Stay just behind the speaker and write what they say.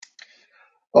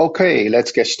Okay,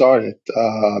 let's get started.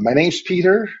 My name's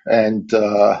Peter, and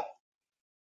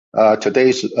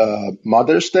today's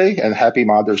Mother's Day, and happy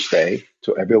Mother's Day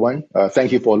to everyone.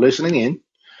 Thank you for listening in.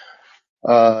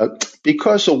 Uh,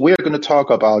 because we're going to talk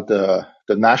about the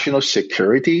national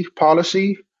security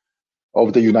policy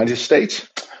of the United States.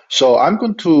 So I'm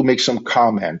going to make some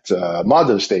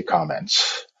Mother's Day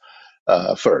comments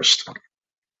first.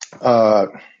 Uh,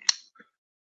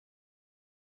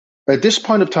 at this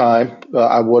point of time,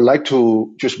 I would like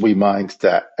to just remind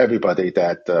that everybody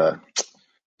that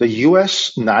the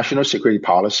U.S. national security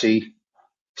policy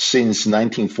since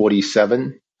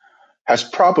 1947 has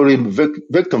probably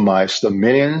victimized the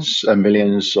millions and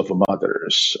millions of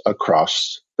mothers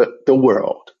across the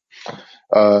world.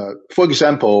 For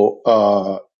example,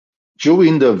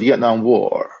 during the Vietnam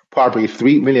War, probably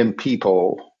 3 million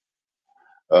people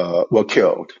were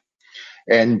killed.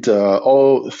 And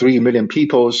all 3 million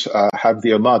people have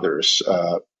their mothers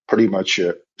pretty much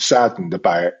saddened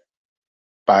by,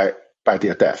 by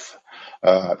their death.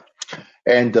 Uh,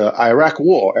 And the Iraq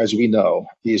War, as we know,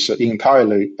 is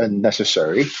entirely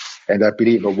unnecessary. And I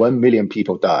believe 1 million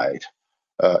people died,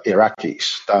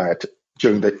 Iraqis died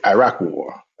during the Iraq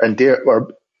War. And there were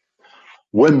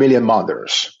 1 million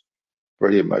mothers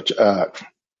pretty much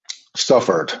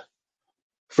suffered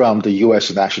from the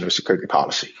U.S. national security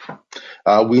policy.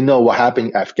 We know what happened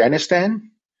in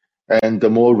Afghanistan. And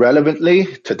more relevantly,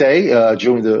 today,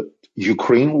 during the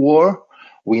Ukraine war,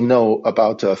 we know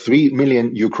about 3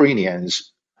 million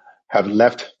Ukrainians have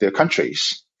left their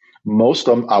countries. Most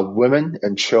of them are women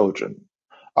and children.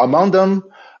 Among them,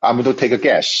 I'm going to take a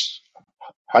guess,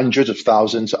 hundreds of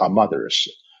thousands are mothers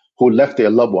who left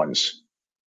their loved ones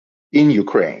in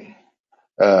Ukraine,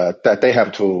 that they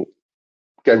have to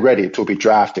get ready to be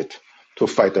drafted to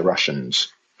fight the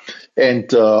Russians.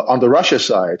 And on the Russia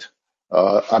side,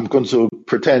 I'm going to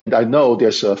pretend I know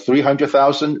there's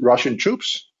 300,000 Russian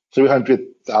troops,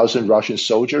 300,000 Russian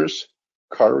soldiers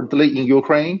currently in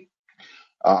Ukraine.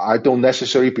 I don't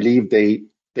necessarily believe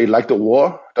they like the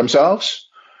war themselves,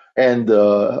 and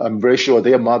I'm very sure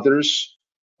their mothers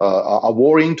are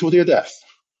warring to their death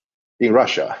in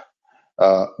Russia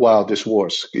while this war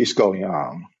is going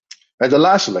on. And then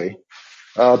lastly,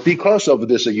 because of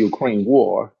this Ukraine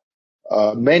war,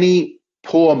 many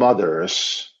poor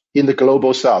mothers in the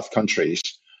global South countries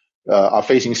are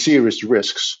facing serious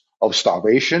risks of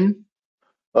starvation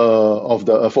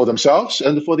for themselves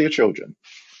and for their children.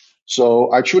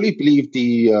 So I truly believe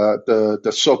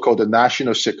the so-called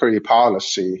national security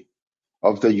policy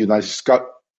of the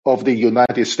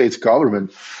United States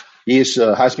government is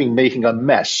has been making a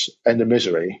mess and a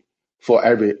misery for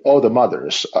all the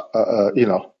mothers,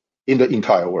 in the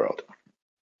entire world.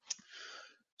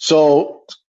 So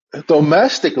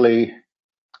domestically,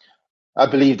 I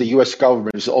believe the U.S.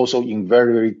 government is also in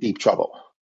very, very deep trouble.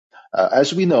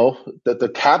 As we know, the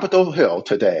Capitol Hill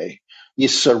today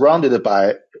is surrounded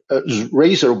by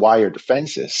razor wired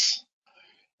fences.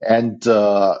 And,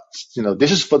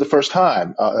 this is for the first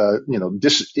time,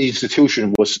 this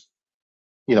institution was,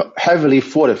 heavily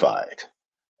fortified,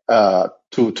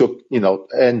 due to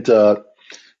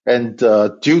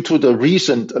the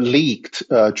recent leaked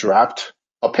draft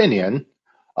opinion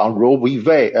on Roe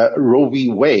v.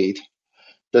 Wade,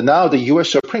 now the U.S.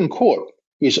 Supreme Court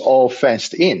is all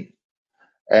fenced in.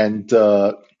 And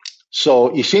so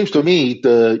it seems to me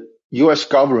the U.S.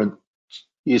 government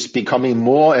is becoming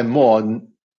more and more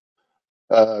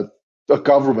a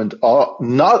government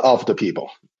not of the people,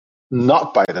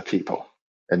 not by the people,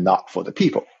 and not for the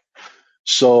people.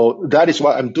 So that is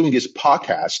why I'm doing this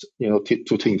podcast,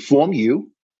 to inform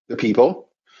you, the people,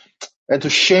 and to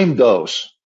shame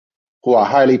those who are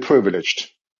highly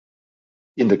privileged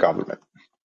in the government,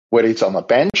 whether it's on a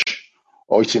bench,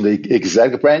 or it's in the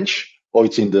executive branch, or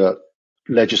it's in the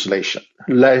legislature.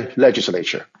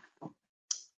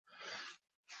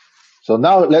 So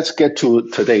now let's get to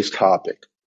today's topic.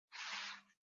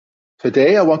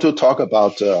 Today I want to talk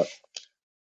about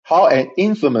how an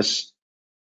infamous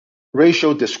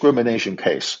racial discrimination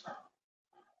case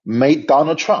made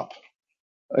Donald Trump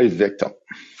a victim.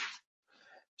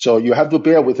 So you have to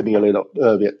bear with me a little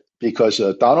bit, because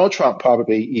Donald Trump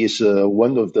probably is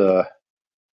one of the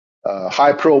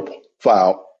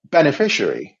high-profile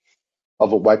beneficiary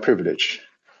of a white privilege.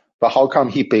 But how come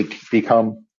he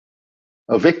become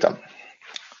a victim?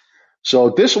 So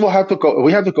this will have to go.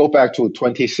 We have to go back to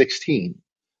 2016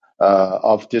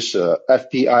 of this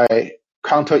FBI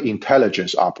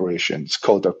counterintelligence operation. It's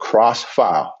called the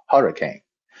Crossfire Hurricane.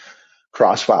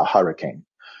 Crossfire Hurricane.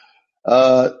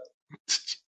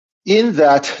 In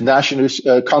that national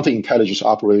counterintelligence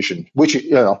operation, which,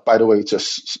 by the way, it's the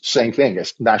same thing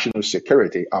as national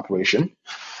security operation,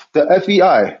 the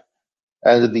FBI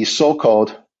and the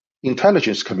so-called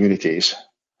intelligence communities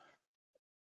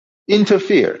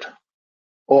interfered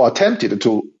or attempted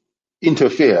to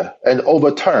interfere and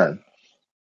overturn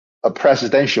a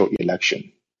presidential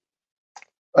election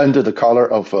under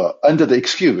the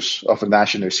excuse of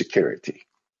national security.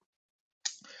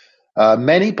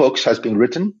 Many books has been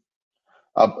written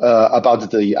about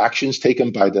the actions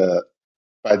taken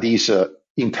by these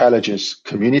intelligence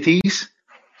communities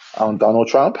on Donald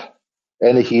Trump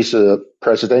and his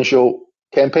presidential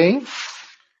campaign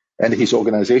and his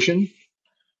organization.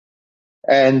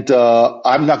 And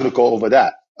I'm not going to go over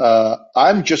that.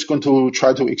 I'm just going to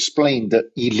try to explain the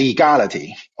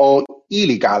illegality or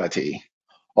illegality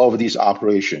of these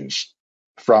operations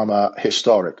from a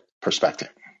historic perspective.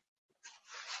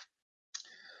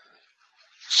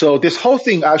 So this whole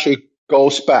thing actually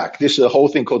goes back. This is a whole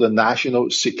thing called the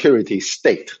national security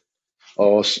state,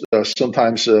 or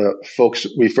sometimes folks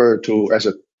refer to as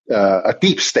a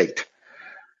deep state,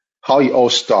 how it all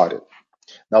started.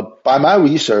 Now, by my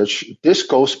research, this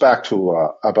goes back to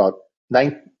about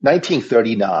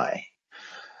 1939.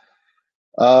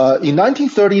 In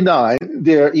 1939,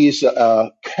 there is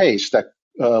a case that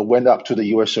went up to the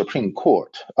U.S. Supreme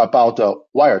Court about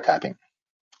wiretapping.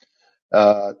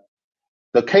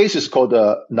 The case is called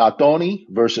Nadoni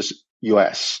versus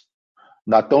U.S.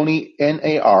 Nadoni,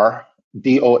 Nardone.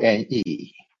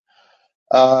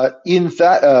 In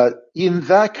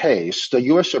that case, the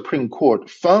U.S. Supreme Court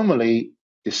firmly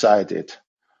decided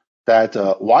that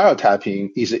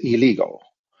wiretapping is illegal,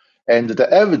 and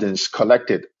the evidence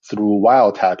collected through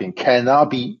wiretapping cannot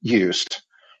be used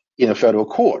in a federal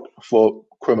court for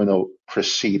criminal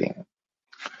proceeding.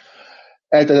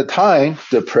 At the time,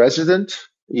 the president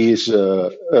is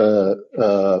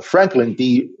Franklin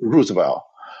D. Roosevelt,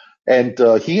 and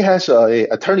he has an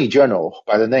attorney general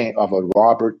by the name of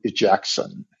Robert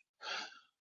Jackson.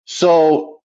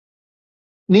 So,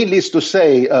 needless to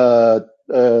say,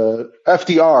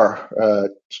 FDR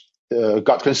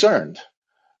got concerned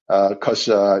because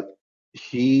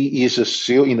he is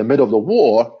still in the middle of the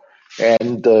war,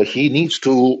 and he needs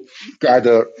to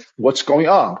gather what's going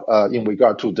on in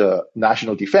regard to the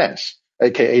national defense,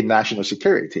 aka national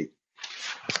security.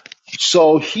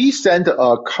 So he sent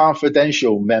a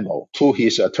confidential memo to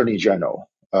his attorney general,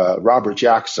 Robert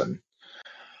Jackson,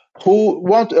 who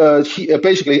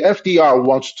basically FDR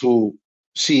wants to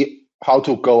see how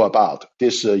to go about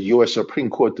this U.S. Supreme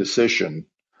Court decision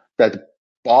that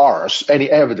bars any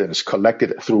evidence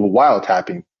collected through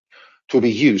wiretapping to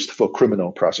be used for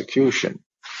criminal prosecution.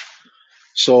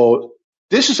 So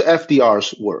this is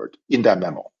FDR's word in that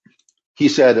memo. He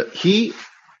said he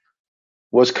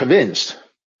was convinced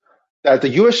that the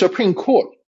U.S. Supreme Court,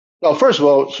 well, first of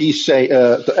all,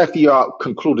 the FDR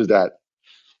concluded that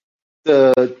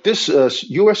this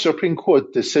U.S. Supreme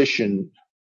Court decision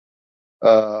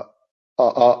of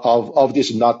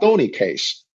this Nadoni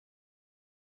case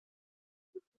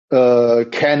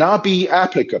cannot be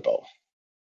applicable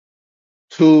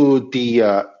to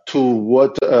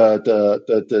what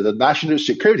the national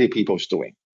security people is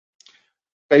doing.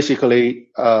 Basically,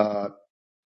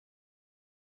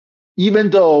 even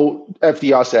though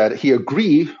FDR said he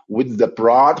agreed with the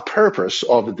broad purpose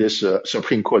of this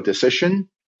Supreme Court decision,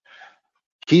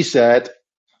 he said,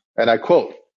 and I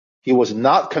quote, he was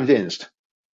not convinced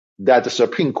that the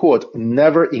Supreme Court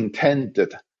never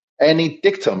intended any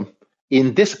dictum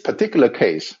in this particular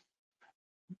case,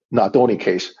 Nadoni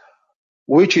case,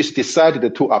 which is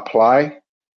decided to apply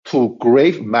to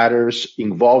grave matters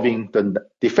involving the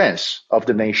defense of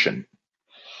the nation.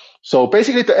 So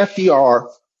basically, the FDR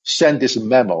sent this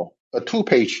memo, a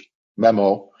 2-page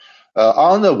memo,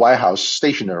 on the White House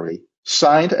stationery,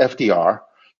 signed FDR,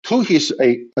 to his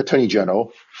Attorney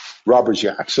General, Robert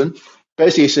Jackson,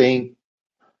 basically saying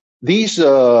these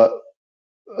banning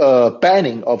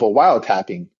of a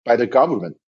wiretapping by the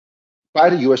government,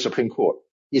 by the U.S. Supreme Court,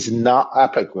 is not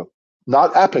applicable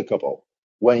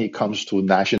when it comes to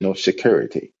national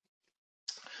security.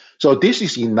 So this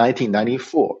is in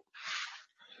 1994.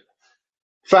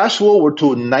 Fast forward to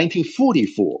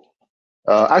 1944.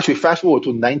 Fast forward to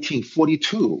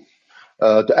 1942.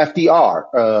 The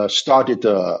FDR started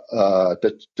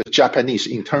the Japanese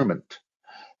internment.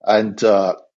 And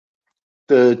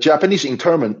the Japanese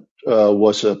internment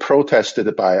was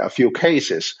protested by a few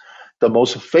cases. The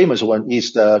most famous one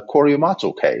is the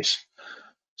Koryomatsu case.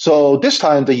 So this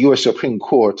time, the U.S. Supreme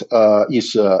Court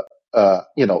is,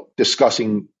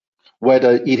 discussing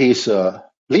whether it is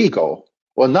legal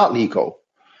or not legal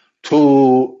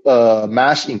to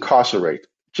mass incarcerate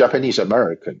Japanese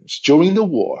Americans during the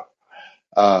war.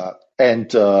 So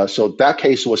that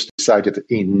case was decided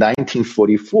in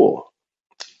 1944.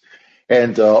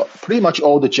 And pretty much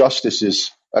all the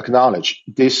justices acknowledge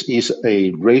this is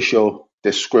a racial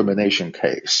discrimination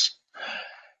case.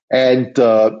 And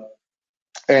at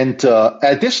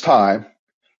this time,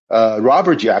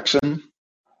 Robert Jackson,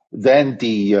 then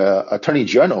the Attorney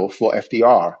General for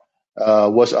FDR,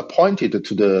 was appointed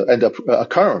to the and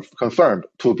confirmed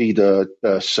to be the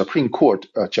Supreme Court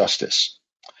justice.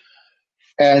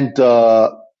 And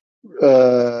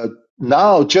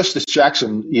now Justice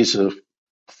Jackson is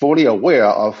fully aware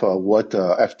of what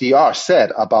FDR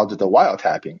said about the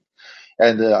wiretapping,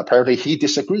 and apparently he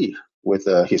disagreed with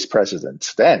his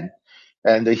president then,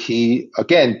 and he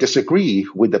again disagreed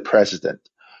with the president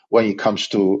when it comes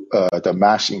to the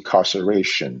mass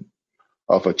incarceration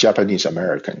of Japanese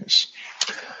Americans.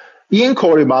 In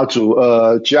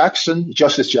Korematsu,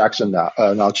 Justice Jackson,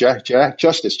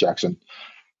 Justice Jackson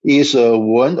is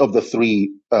one of the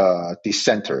three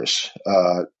dissenters.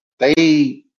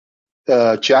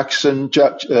 Jackson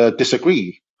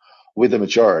disagreed with the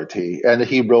majority, and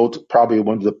he wrote probably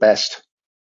one of the best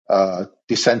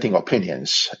dissenting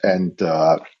opinions. And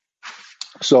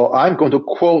so I'm going to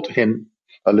quote him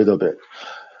a little bit.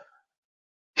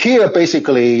 Here,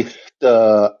 basically,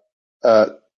 the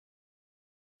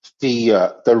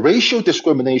racial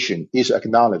discrimination is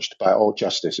acknowledged by all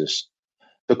justices.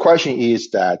 The question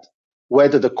is that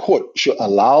whether the court should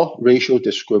allow racial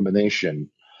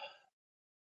discrimination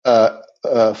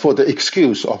for the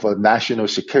excuse of national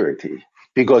security,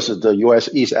 because the U.S.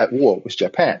 is at war with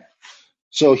Japan.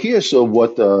 So here's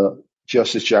what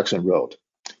Justice Jackson wrote.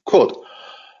 Quote,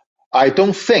 I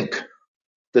don't think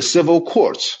the civil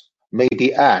courts may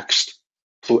be asked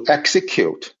to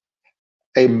execute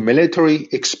a military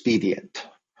expedient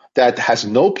that has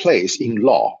no place in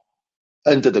law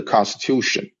under the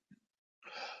Constitution.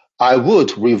 I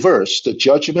would reverse the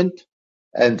judgment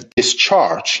and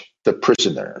discharge the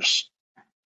prisoners.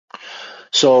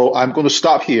 So I'm going to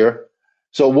stop here.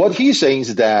 So what he's saying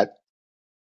is that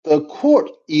the court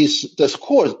is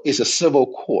a civil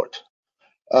court.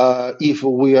 If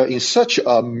we are in such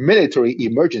a military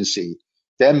emergency,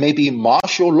 then maybe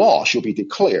martial law should be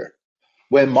declared.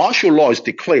 When martial law is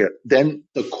declared, then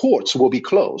the courts will be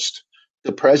closed.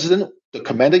 The president, the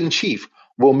commander-in-chief,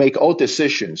 will make all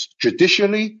decisions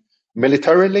judicially,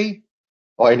 militarily,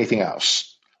 or anything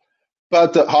else.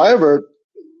 But however,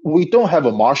 we don't have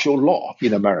a martial law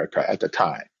in America at the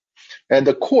time, and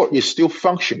the court is still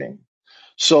functioning.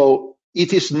 So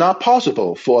it is not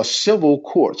possible for civil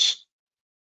courts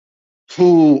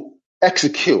to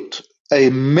execute a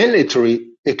military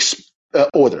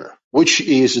order, which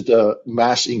is the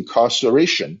mass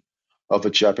incarceration of a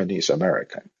Japanese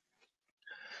American.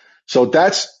 So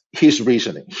that's his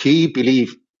reasoning. He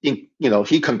believed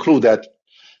he concluded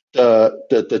that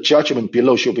the judgment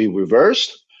below should be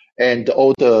reversed, and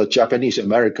all the Japanese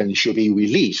Americans should be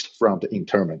released from the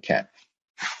internment camp.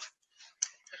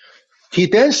 He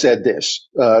then said this.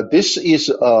 This is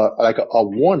like a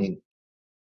warning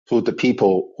to the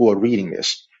people who are reading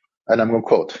this. And I'm going to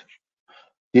quote.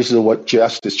 This is what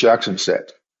Justice Jackson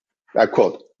said. I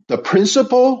quote, the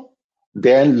principle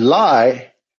then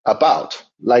lie about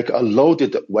like a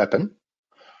loaded weapon,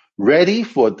 ready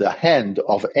for the hand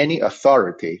of any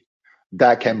authority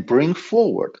that can bring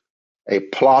forward a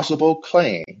plausible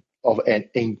claim of an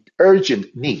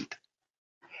urgent need.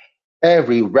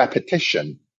 Every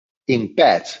repetition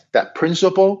embeds that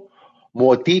principle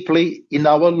more deeply in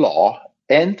our law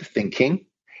and thinking,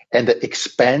 and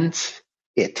expands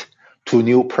it to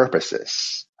new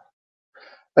purposes.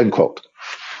 Unquote.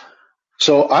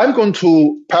 So I'm going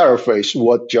to paraphrase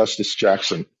what Justice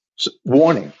Jackson's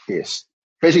warning is.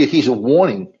 Basically, he's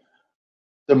warning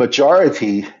the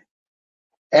majority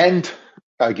and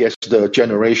I guess the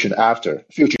generation after,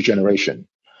 future generation,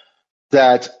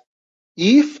 that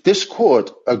if this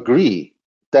court agree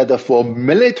that for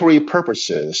military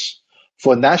purposes,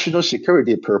 for national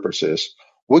security purposes,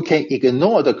 we can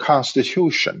ignore the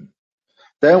Constitution,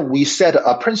 then we set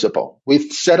a principle, we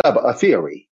set up a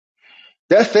theory.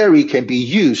 That theory can be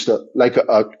used like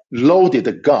a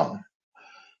loaded gun.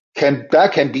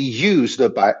 That can be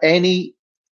used by any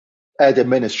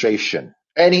administration,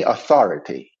 any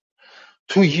authority,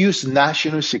 to use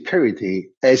national security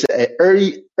as an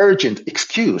urgent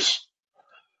excuse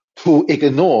to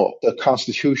ignore the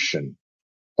Constitution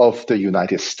of the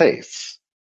United States.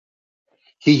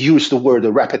 He used the word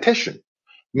repetition,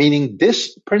 meaning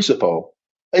this principle,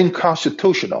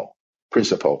 unconstitutional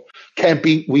principle, can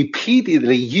be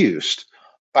repeatedly used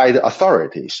by the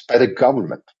authorities, by the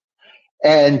government,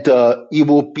 And it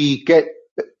will be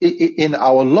in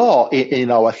our law,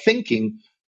 in our thinking,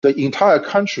 the entire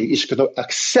country is going to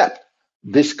accept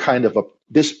this kind of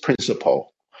this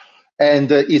principle,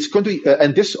 and it's going to,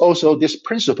 and this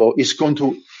principle is going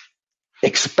to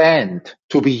expand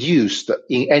to be used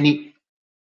in any,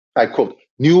 I quote,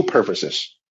 new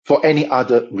purposes for any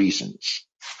other reasons.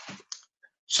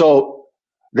 So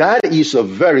that is a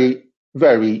very,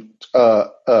 very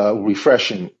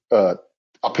refreshing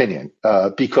opinion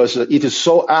because it is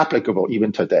so applicable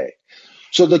even today.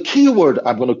 So the key word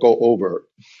I'm going to go over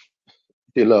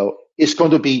below is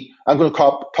going to be, I'm going to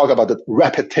talk about the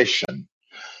repetition.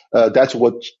 That's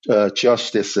what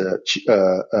Justice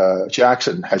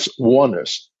Jackson has warned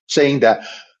us, saying that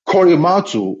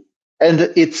Korematsu and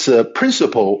its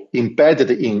principle embedded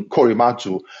in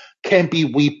Korematsu can be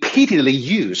repeatedly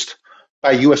used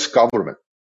by U.S. government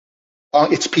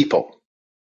on its people.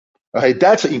 Okay,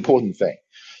 that's an important thing.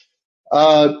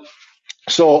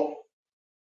 So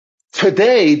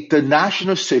today, the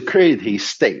national security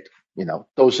state,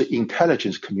 those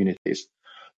intelligence communities,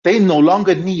 they no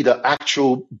longer need an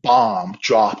actual bomb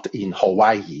dropped in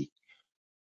Hawaii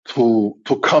to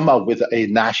come up with a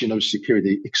national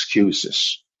security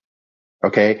excuses.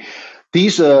 Okay,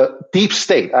 these deep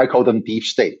state, I call them deep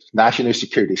state, national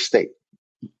security state.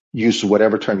 Use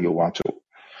whatever term you want to.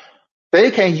 They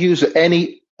can use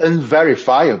any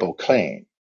unverifiable claim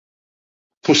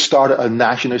to start a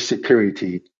national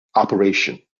security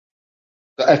operation.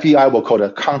 The FBI will call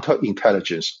it a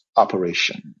counterintelligence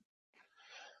operation.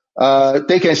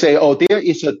 They can say, oh, there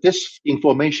is a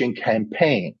disinformation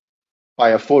campaign by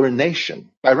a foreign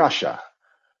nation, by Russia,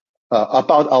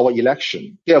 about our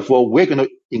election. Therefore, we're going to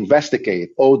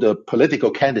investigate all the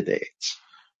political candidates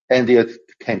and their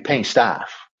campaign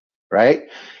staff, right?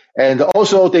 And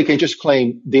also, they can just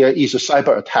claim there is a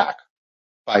cyber attack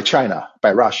by China,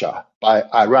 by Russia, by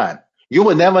Iran. You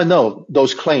will never know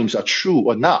those claims are true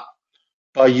or not,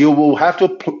 but you will have to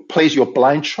place your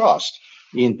blind trust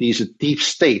in these deep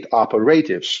state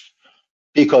operatives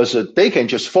because they can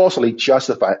just falsely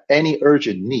justify any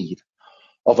urgent need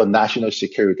of a national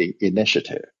security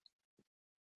initiative.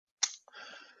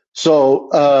 So,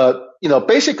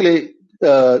 basically,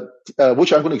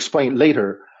 which I'm going to explain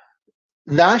later,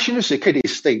 national security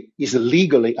state is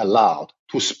legally allowed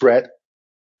to spread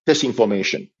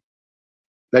disinformation.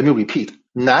 Let me repeat,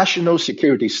 national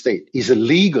security state is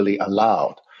legally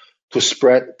allowed to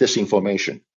spread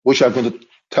disinformation, which I'm going to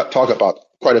talk about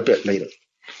quite a bit later.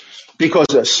 Because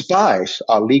the spies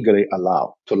are legally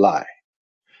allowed to lie.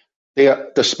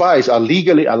 The spies are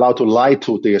legally allowed to lie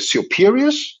to their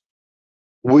superiors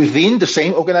within the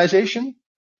same organization.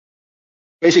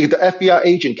 Basically, the FBI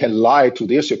agent can lie to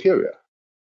their superior.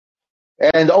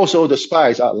 And also the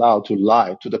spies are allowed to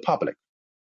lie to the public.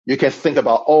 You can think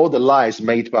about all the lies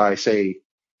made by, say,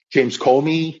 James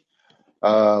Comey,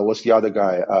 what's the other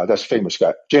guy? That's famous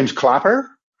guy, James Clapper.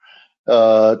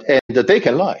 And they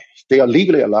can lie. They are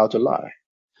legally allowed to lie.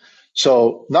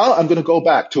 So now I'm going to go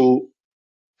back to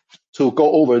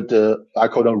go over I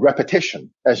call them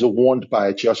repetition, as warned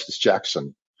by Justice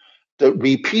Jackson, the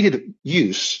repeated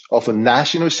use of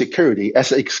national security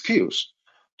as an excuse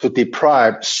to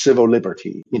deprive civil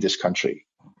liberty in this country.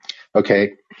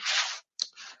 Okay.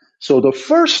 So the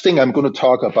first thing I'm going to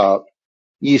talk about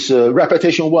is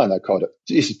repetition one, I call it.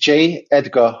 It's J.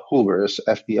 Edgar Hoover's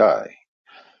FBI.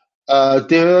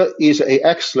 There is an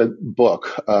excellent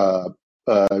book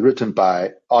written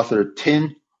by author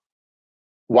Tim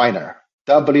Weiner,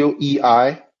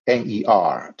 Weiner.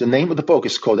 The name of the book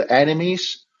is called The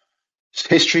Enemy's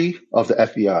History of the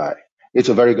FBI. It's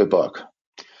a very good book.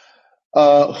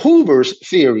 Hoover's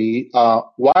theory on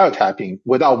wiretapping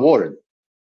without warrant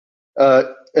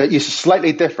is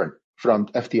slightly different from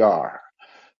FDR.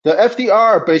 The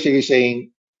FDR basically is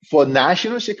saying for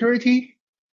national security,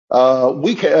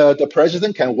 the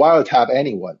president can wiretap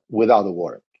anyone without a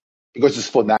warrant because it's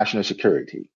for national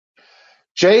security.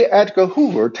 J. Edgar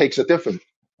Hoover takes a different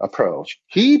approach.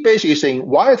 He basically is saying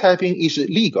wiretapping is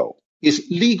legal. It's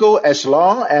legal as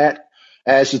long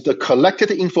as the collected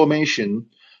information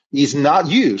is not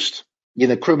used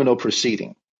in a criminal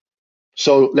proceeding.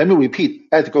 So let me repeat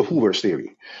Edgar Hoover's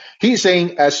theory. He's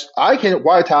saying, as I can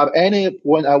wiretap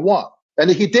anyone I want, and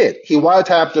he did. He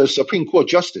wiretapped the Supreme Court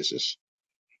justices,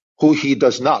 who he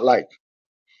does not like.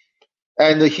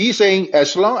 And he's saying,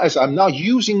 as long as I'm not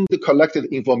using the collected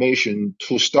information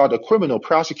to start a criminal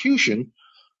prosecution,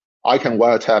 I can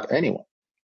wiretap anyone.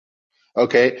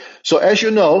 Okay, so as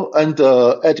you know,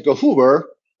 under Edgar Hoover,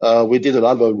 we did a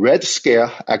lot of Red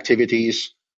Scare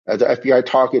activities. The FBI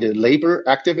targeted labor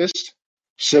activists,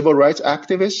 civil rights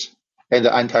activists, and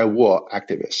the anti-war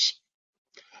activists.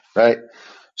 right?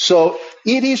 So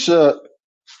it is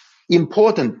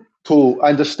important to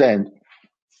understand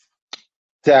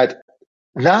that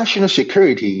national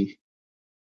security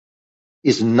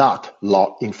is not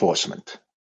law enforcement.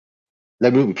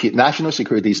 Let me repeat, national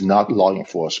security is not law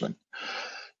enforcement.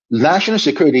 National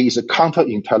security is a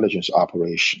counterintelligence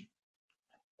operation,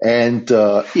 and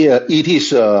it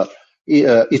is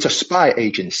it's a spy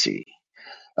agency.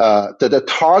 The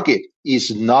target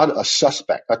is not a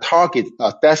suspect, a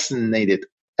designated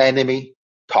enemy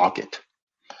target.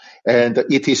 And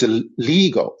it is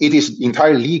legal, it is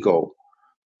entirely legal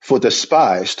for the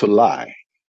spies to lie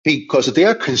because they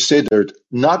are considered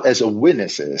not as a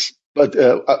witnesses, but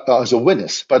as a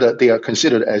witness, but they are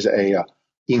considered as a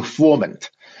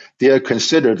informant. They are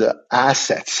considered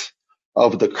assets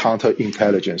of the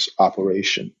counterintelligence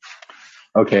operation.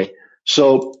 Okay,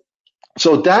 so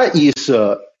that is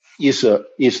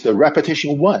the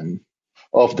repetition one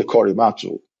of the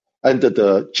Korimatsu under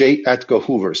the J. Edgar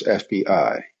Hoover's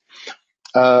FBI.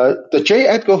 The J.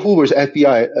 Edgar Hoover's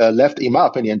FBI left, in my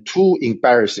opinion, two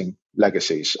embarrassing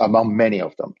legacies among many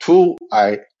of them. Two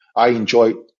I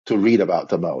enjoy to read about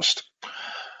the most.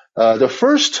 The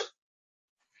first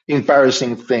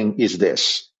embarrassing thing is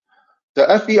this: the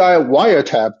FBI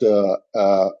wiretapped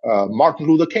Martin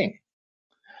Luther King,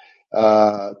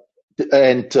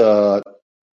 and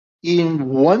in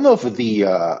one of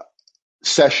the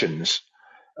sessions,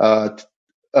 uh,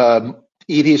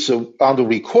 it is on the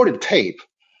recorded tape.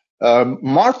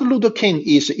 Martin Luther King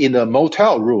is in a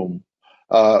motel room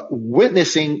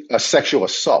witnessing a sexual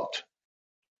assault.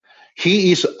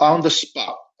 He is on the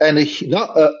spot. And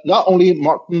not only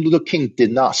Martin Luther King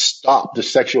did not stop the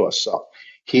sexual assault,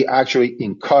 he actually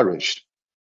encouraged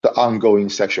the ongoing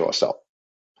sexual assault.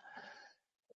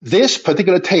 This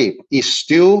particular tape is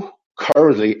still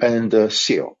currently under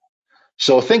seal.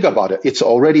 So think about it. It's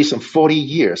already some 40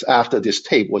 years after this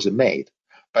tape was made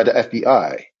by the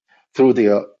FBI through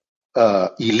their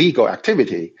illegal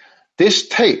activity. This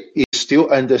tape is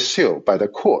still under seal by the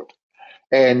court.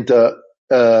 And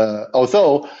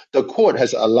although the court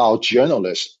has allowed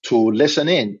journalists to listen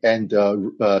in and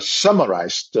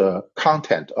summarize the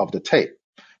content of the tape,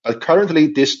 but currently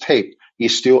this tape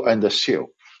is still under seal.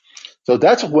 So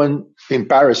that's one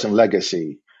embarrassing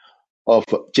legacy of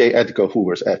J. Edgar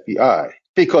Hoover's FBI,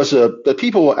 because the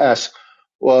people will ask,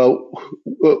 well,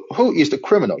 who is the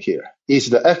criminal here? Is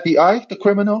the FBI the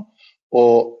criminal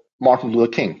or Martin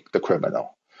Luther King the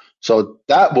criminal? So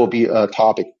that will be a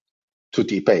topic to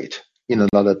debate in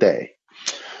another day.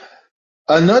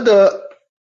 Another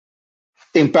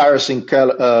embarrassing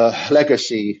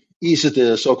legacy is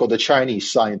the so-called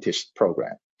Chinese scientist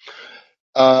program.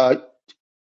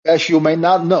 As you may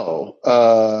not know,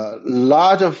 a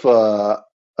lot of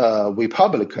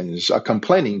Republicans are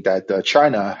complaining that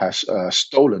China has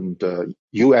stolen the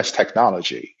U.S.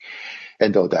 technology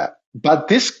and all that. But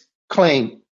this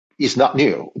claim is not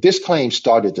new. This claim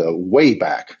started way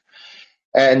back.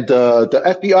 And the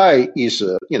FBI is,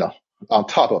 on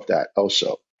top of that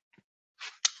also.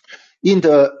 In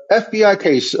the FBI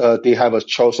case, they have a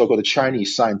so-called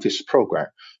Chinese scientist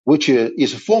program, which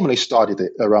is formally started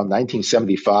around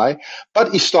 1975,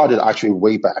 but it started actually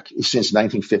way back since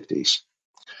 1950s.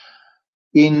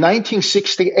 In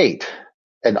 1968,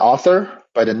 an author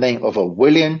by the name of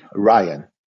William Ryan,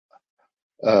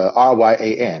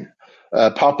 R-Y-A-N,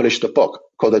 published a book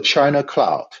called The China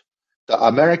Cloud, The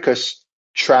America's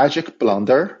Tragic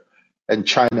Blunder and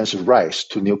China's Rise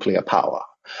to Nuclear Power.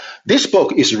 This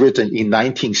book is written in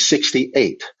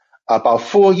 1968, about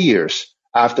 4 years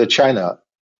after China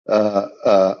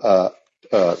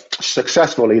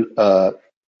successfully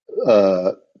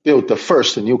built the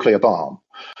first nuclear bomb.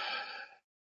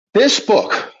 This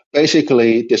book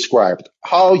basically described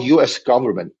how U.S.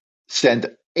 government sent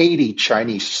 80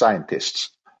 Chinese scientists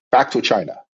back to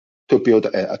China to build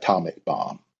an atomic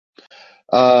bomb.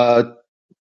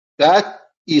 That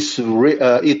is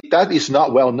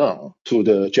not well known to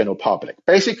the general public.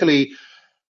 Basically,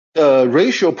 the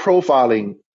racial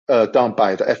profiling done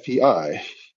by the FBI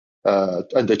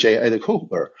under J. Edgar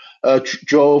Hoover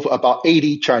drove about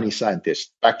 80 Chinese scientists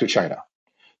back to China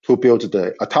to build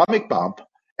the atomic bomb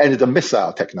and the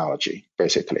missile technology,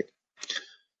 basically.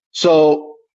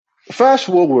 So fast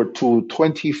forward to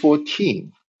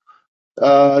 2014.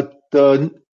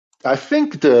 I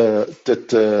think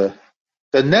the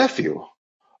nephew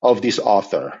of this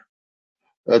author's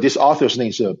name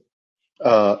is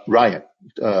Ryan,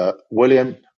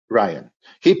 William Ryan.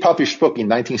 He published a book in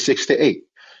 1968.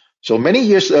 So many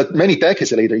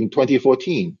decades later, in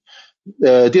 2014,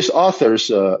 this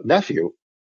author's nephew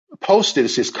posted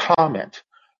his comment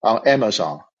on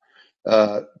Amazon,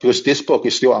 because this book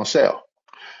is still on sale.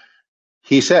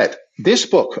 He said, this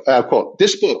book, quote,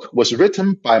 this book was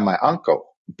written by my uncle,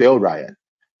 Bill Ryan.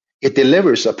 It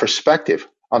delivers a perspective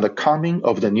on the coming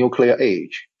of the nuclear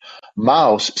age,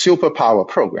 Mao's superpower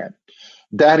program,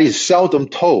 that is seldom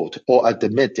told or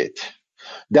admitted,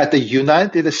 that the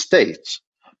United States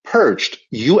purged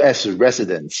U.S.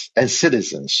 residents and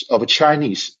citizens of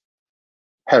Chinese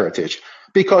heritage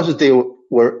because they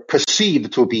were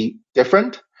perceived to be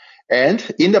different, and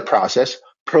in the process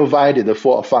provided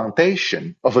for a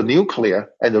foundation of a nuclear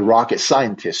and rocket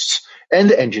scientists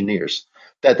and engineers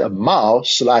that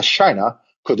Mao/China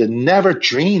could never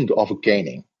dreamed of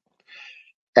gaining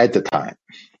at the time.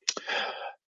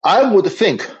 I would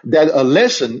think that a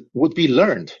lesson would be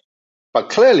learned, but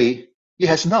clearly it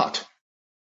has not.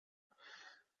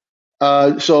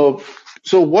 So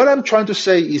what I'm trying to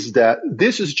say is that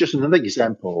this is just another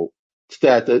example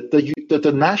that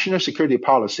the national security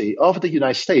policy of the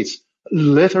United States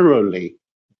literally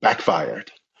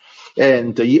backfired,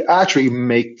 and it actually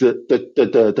make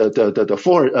the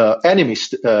foreign enemy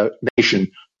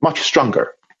nation much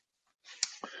stronger.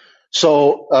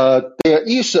 So there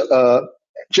is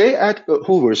J. Edgar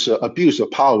Hoover's abuse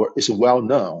of power is well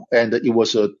known, and it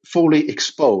was fully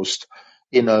exposed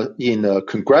in a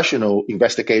congressional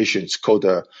investigations called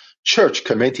the Church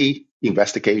Committee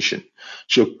investigation.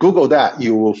 So Google that,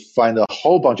 you will find a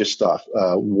whole bunch of stuff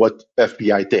what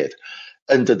FBI did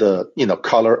under the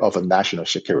color of a national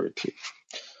security.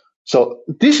 So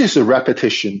this is a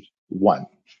repetition one.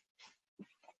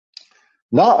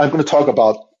 Now I'm going to talk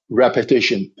about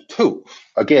repetition two.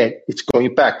 Again, it's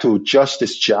going back to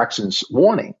Justice Jackson's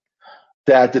warning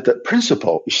that the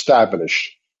principle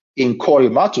established in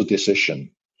Korematsu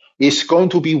decision is going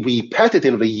to be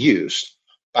repetitively used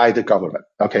by the government.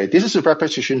 Okay, this is a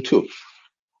repetition two.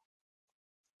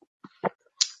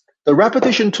 The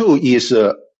repetition two is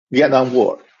Vietnam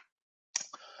War.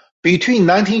 Between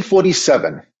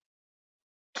 1947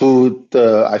 to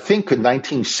I think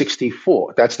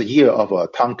 1964, that's the year of a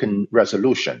Tonkin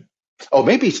Resolution. Or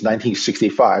maybe it's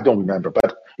 1965, I don't remember,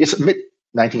 but it's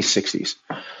mid-1960s.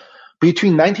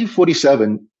 Between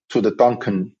 1947 to the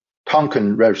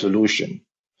Tonkin Resolution,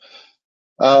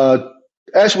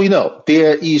 as we know,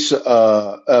 there is,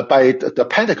 by the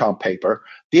Pentagon paper,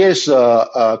 there's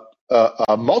a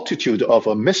multitude of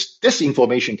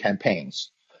disinformation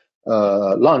campaigns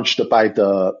launched by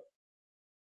the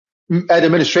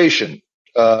administration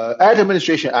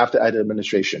after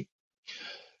administration,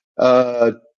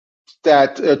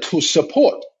 that to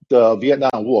support the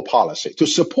Vietnam War policy, to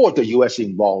support the U.S.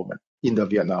 involvement in the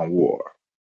Vietnam War.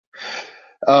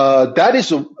 That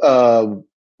is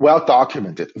well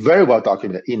documented, very well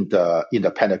documented in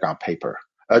the Pentagon paper.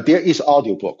 There is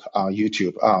audiobook on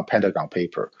YouTube on Pentagon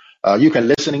paper. You can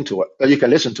listen to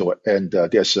it, and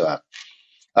there's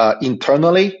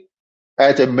internally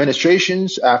at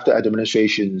administrations after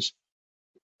administrations,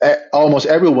 almost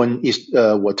everyone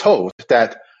were told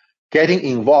that getting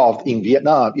involved in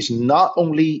Vietnam is not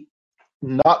only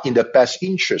not in the best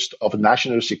interest of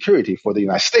national security for the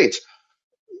United States,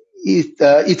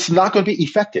 it's not going to be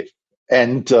effective.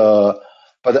 And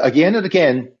but again and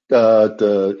again,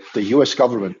 the U.S.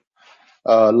 government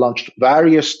launched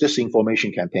various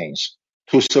disinformation campaigns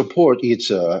to support its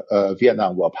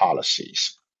Vietnam War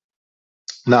policies.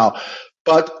 Now,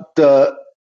 but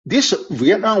this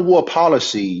Vietnam War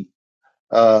policy,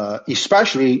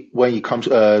 especially when it comes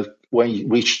when it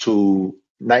reached to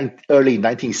early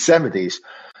 1970s,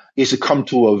 is come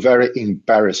to a very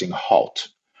embarrassing halt,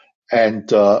 and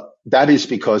that is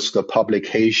because the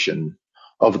publication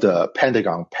of the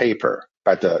Pentagon paper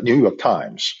by the New York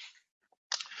Times.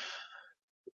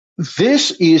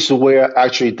 This is where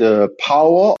actually the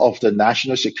power of the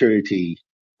National Security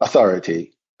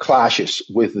Authority clashes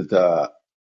with the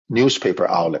newspaper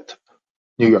outlet,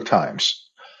 New York Times.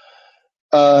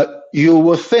 You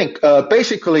will think,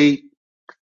 basically,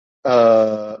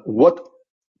 what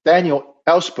Daniel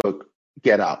Ellsberg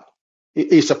get out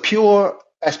is a pure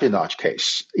espionage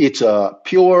case. It's a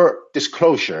pure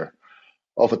disclosure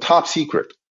of a top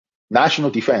secret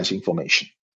national defense information.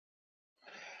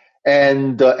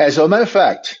 And as a matter of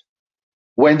fact,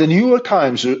 when the New York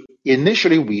Times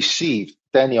initially received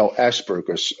Daniel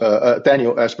Ellsberg's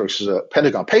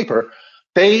Pentagon paper,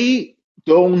 they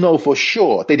don't know for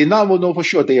sure. They did not know for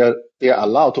sure they are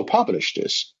allowed to publish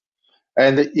this.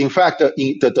 And in fact,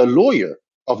 the lawyer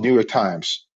of New York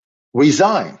Times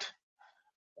resigned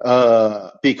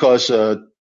because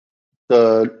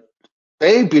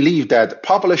they believe that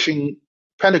publishing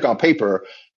Pentagon paper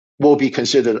will be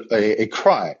considered a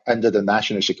crime under the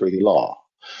national security law.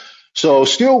 So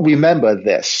still remember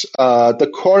this.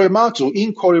 The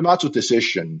Korematsu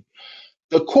decision,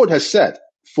 the court has said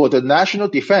for the national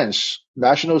defense,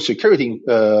 national security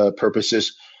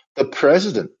purposes, the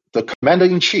president, the commander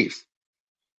in chief,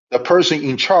 the person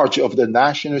in charge of the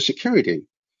national security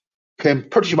can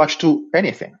pretty much do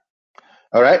anything.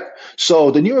 All right.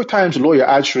 So the New York Times lawyer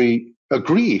actually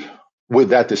agreed with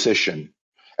that decision,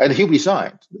 and he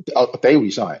resigned. They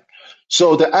resigned.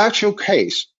 So the actual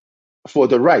case for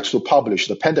the rights to publish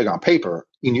the Pentagon paper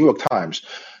in New York Times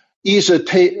is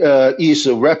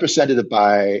represented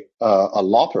by a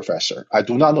law professor. I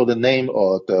do not know the name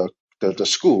or the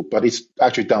school, but it's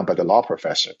actually done by the law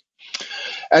professor.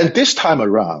 And this time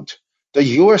around, the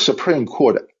U.S. Supreme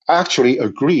Court actually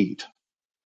agreed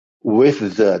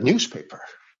with the newspaper,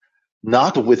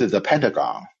 not with the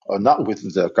Pentagon or not with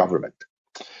the government.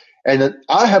 And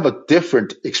I have a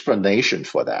different explanation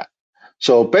for that.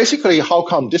 So basically, how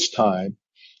come this time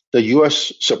the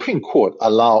U.S. Supreme Court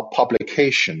allowed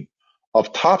publication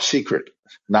of top secret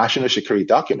national security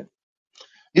document?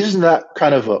 Isn't that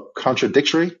kind of a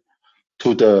contradictory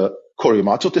to the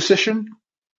Korematsu decision?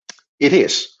 It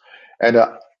is. And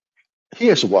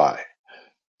here's why.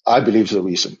 I believe the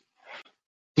reason.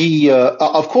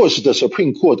 Of course, the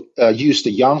Supreme Court used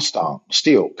the Youngstown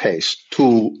Steel case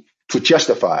to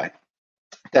justify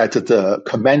that the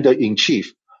commander in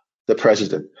chief, the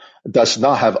president, does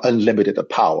not have unlimited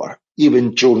power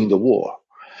even during the war.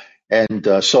 And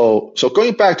so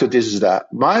going back to this is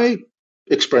that my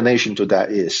explanation to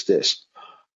that is this: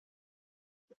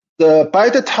 by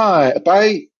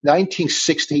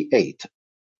 1968,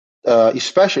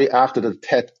 especially after the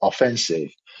Tet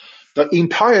Offensive, the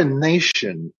entire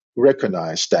nation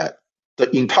recognized that the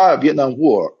entire Vietnam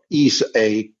War is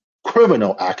a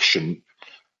criminal action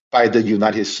by the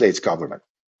United States government.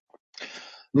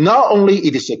 Not only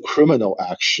it is a criminal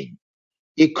action,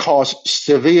 it caused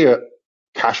severe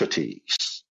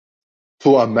casualties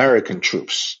to American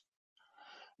troops.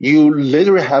 You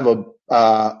literally have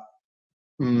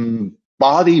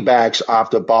body bags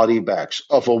after body bags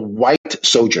of white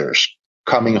soldiers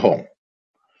coming home.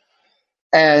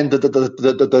 And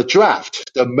the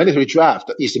draft, the military draft,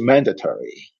 is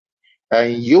mandatory.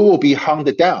 And you will be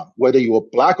hunted down, whether you are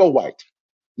black or white,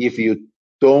 if you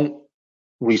don't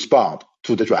respond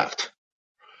to the draft.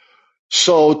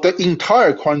 So the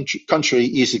entire country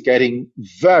is getting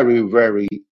very, very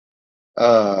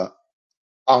on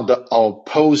the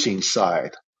opposing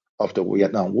side of the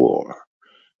Vietnam War.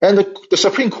 And the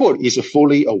Supreme Court is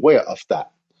fully aware of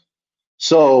that.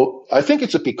 So I think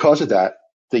it's because of that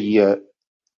the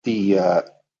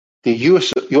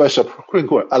U.S. Supreme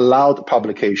Court allowed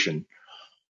publication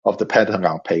of the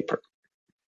Pentagon paper.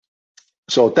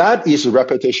 So that is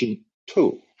repetition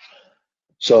 2.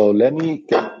 So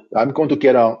I'm going to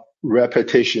get on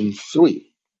repetition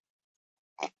 3.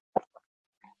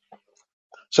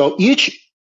 So each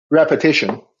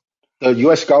repetition, the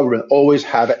U.S. government always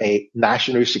have a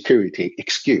national security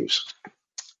excuse.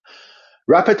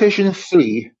 Repetition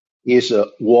 3 is a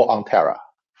war on terror.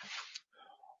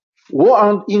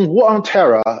 In war on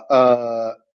terror,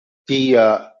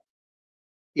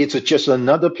 it's just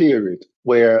another period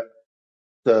where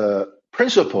the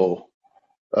principle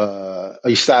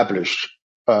established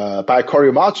by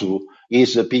Korematsu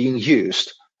is being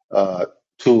used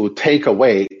to take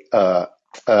away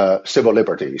civil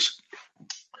liberties.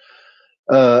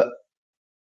 The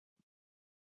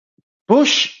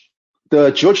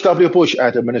George W. Bush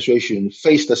administration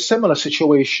faced a similar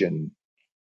situation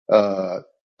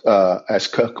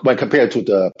when compared to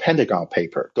the Pentagon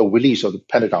paper, the release of the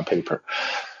Pentagon paper.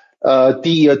 I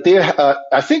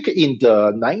think in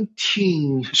the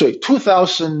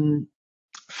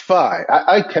 2005,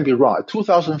 I can be wrong,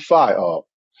 2005 or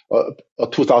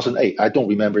 2008, I don't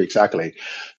remember exactly.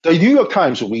 The New York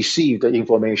Times received the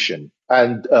information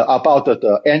and about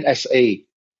the NSA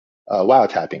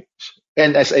wiretapping,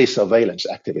 NSA surveillance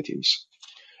activities.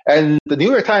 And the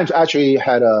New York Times actually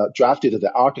had drafted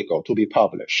the article to be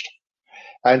published.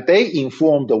 And they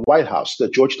informed the White House, the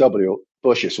George W.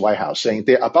 Bush's White House, saying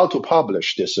they're about to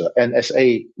publish this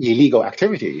NSA illegal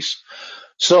activities.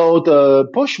 So the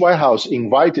Bush White House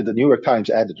invited the New York Times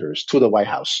editors to the White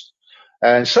House.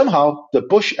 And somehow the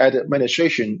Bush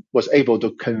administration was able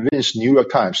to convince New York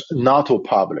Times not to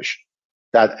publish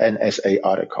that NSA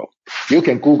article. You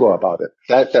can Google about it.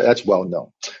 That's well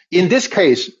known. In this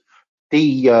case,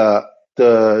 the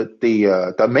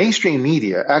mainstream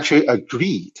media actually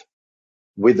agreed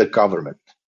with the government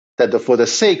that for the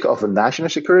sake of national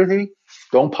security,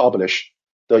 don't publish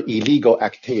the illegal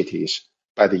activities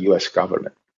by the U.S.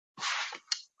 government.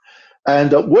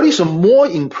 And what is more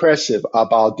impressive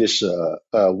about this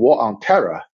war on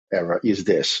terror era is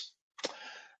this.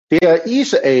 There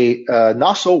is a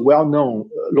not so well-known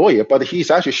lawyer, but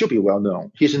he's actually should be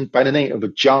well-known. He's by the name of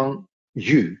Zhang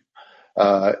Yu.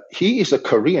 He is a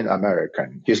Korean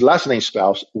American. His last name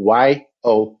spells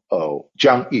Y-O-O,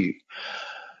 Zhang Yu.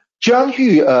 Zhang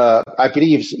Yu, I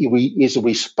believe, is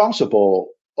responsible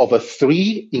of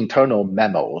three internal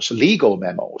memos, legal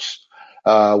memos,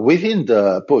 within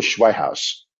the Bush White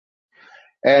House.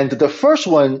 And the first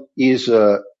one is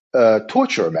a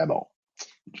torture memo.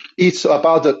 It's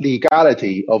about the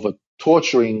legality of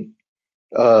torturing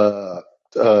the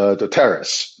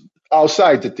terrorists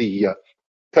outside the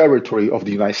territory of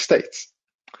the United States.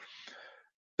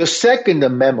 The second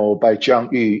memo by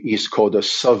Zhang Yu is called the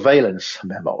surveillance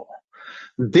memo.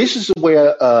 This is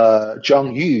where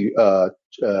Zhang Yu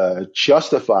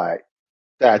justified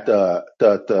that the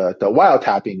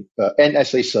wiretapping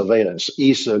NSA surveillance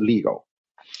is legal.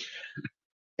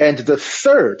 And the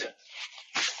third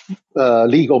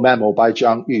legal memo by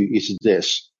Zhang Yu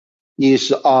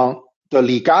is on the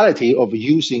legality of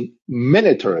using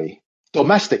military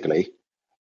domestically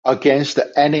against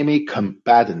the enemy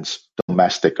combatants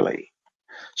domestically.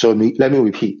 So let me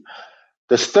repeat.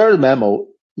 The third memo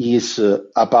is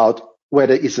about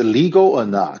whether it's legal or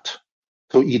not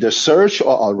to either search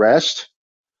or arrest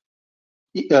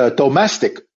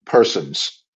domestic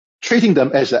persons, treating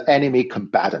them as enemy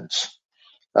combatants,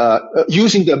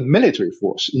 using the military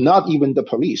force, not even the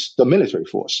police, the military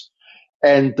force.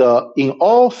 And in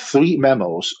all three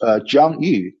memos, Zhang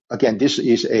Yu, again, he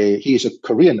is a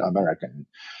Korean American.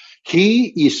 He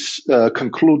is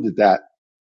concluded that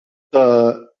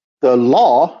the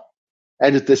law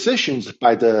and the decisions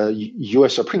by the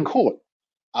U.S. Supreme Court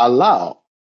allow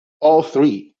all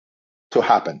three to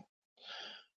happen.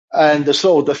 And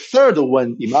so the third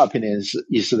one, in my opinion,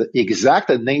 is the exact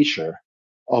nature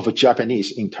of a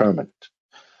Japanese internment.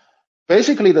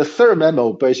 Basically, the third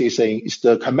memo basically saying is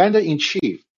the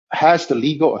commander-in-chief has the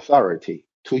legal authority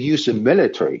to use the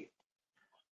military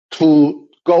to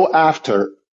go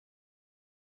after,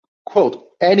 quote,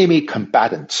 enemy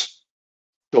combatants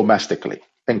domestically,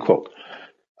 end quote.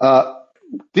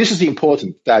 This is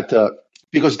important that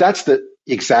because that's the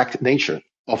exact nature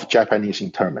of Japanese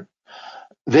internment.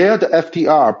 There, the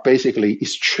FDR basically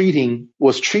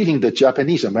was treating the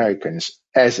Japanese Americans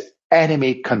as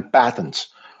enemy combatants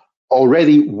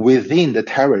already within the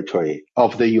territory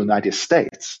of the United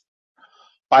States.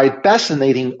 By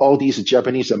designating all these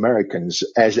Japanese Americans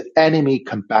as enemy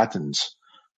combatants,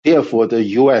 therefore the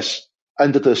U.S.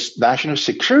 under the National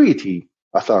Security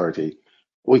Authority,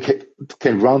 we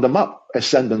can round them up and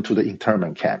send them to the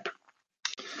internment camp.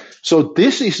 So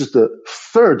this is the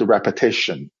third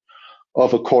repetition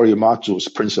of Korematsu's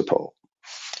principle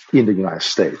in the United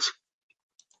States.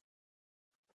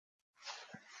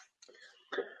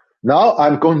 Now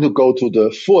I'm going to go to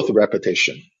the fourth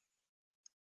repetition.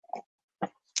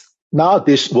 Now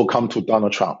this will come to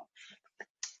Donald Trump.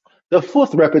 The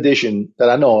fourth repetition that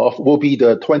I know of will be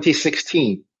the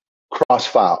 2016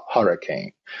 Crossfire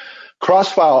Hurricane.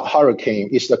 Crossfire Hurricane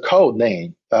is the code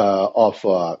name of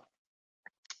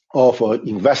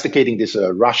investigating this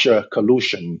Russia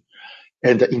collusion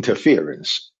and the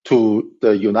interference to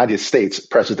the United States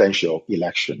presidential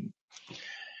election.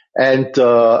 And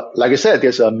like I said,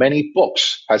 there's many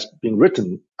books has been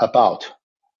written about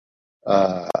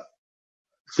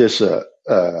this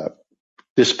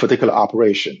particular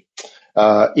operation,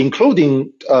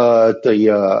 including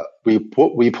the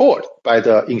report by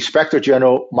the Inspector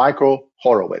General Michael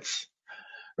Horowitz,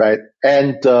 right?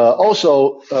 And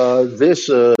also this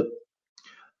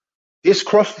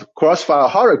Crossfire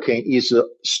Hurricane is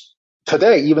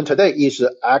even today is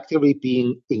actively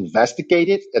being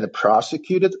investigated and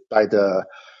prosecuted by the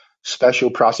special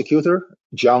prosecutor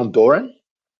John Doran.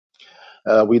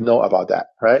 We know about that,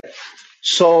 right?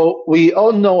 So we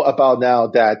all know about now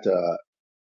that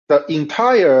the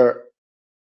entire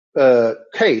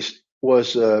case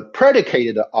was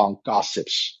predicated on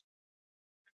gossips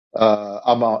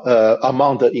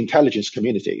among the intelligence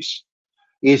communities.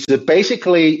 It's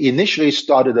basically initially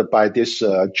started by this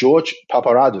George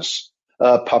Paparazos.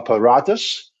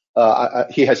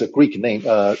 He has a Greek name.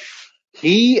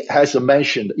 He has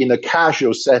mentioned in a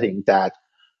casual setting that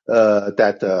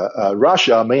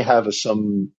Russia may have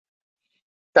some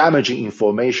damaging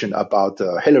information about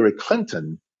Hillary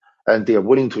Clinton, and they are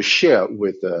willing to share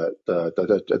with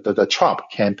the Trump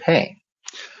campaign.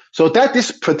 So that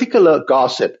this particular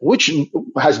gossip, which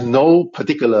has no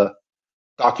particular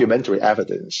documentary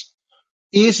evidence,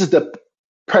 is the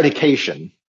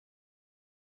predication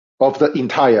of the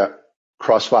entire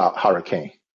Crossfire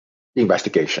Hurricane.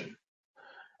 investigation.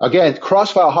 Again,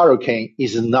 Crossfire Hurricane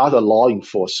is not a law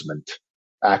enforcement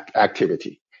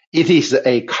activity. It is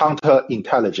a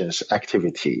counterintelligence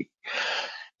activity.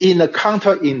 In a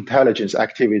counterintelligence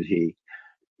activity,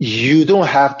 you don't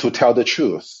have to tell the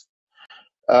truth.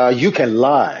 You can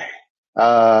lie.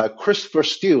 Christopher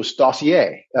Steele's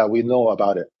dossier, we know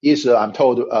about it, is, I'm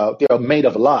told, they are made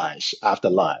of lies after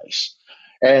lies.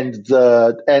 And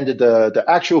the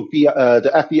actual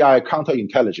the FBI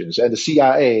counterintelligence and the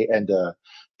CIA and the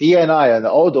DNI and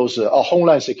all those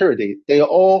Homeland Security, they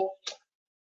all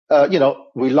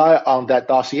rely on that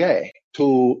dossier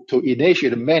to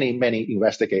initiate many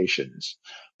investigations,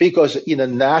 because in a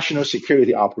national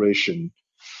security operation,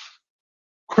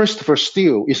 Christopher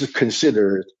Steele is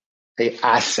considered an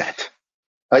asset,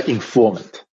 an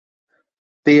informant.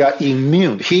 They are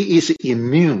immune. He is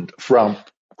immune from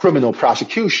criminal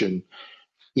prosecution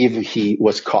if he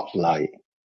was caught lying.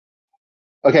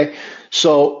 Okay,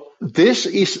 so this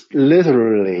is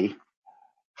literally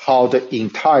how the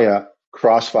entire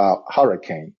Crossfire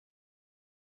Hurricane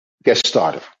gets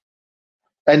started.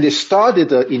 And it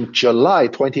started in July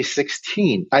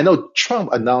 2016. I know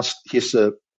Trump announced his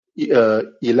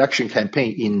election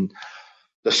campaign in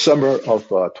the summer of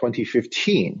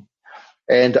 2015.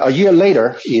 And a year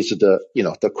later is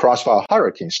the Crossfire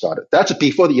Hurricane started. That's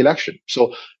before the election.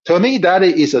 So to me, that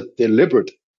is a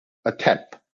deliberate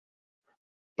attempt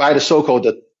by the so-called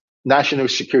national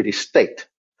security state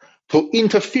to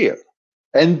interfere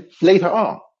and later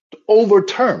on to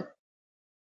overturn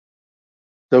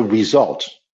the result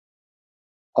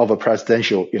of a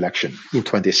presidential election in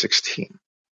 2016.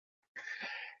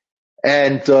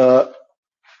 And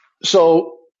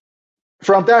so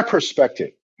from that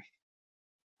perspective,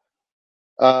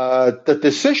 the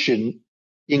decision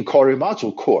in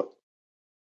Korematsu court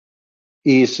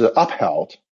is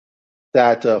upheld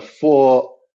that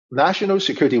for national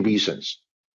security reasons,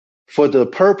 for the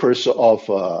purpose of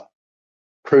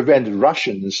prevent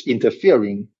Russians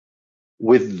interfering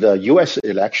with the U.S.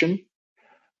 election,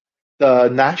 the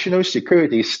national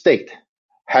security state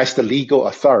has the legal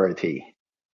authority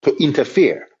to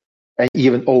interfere and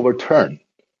even overturn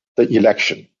the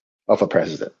election of a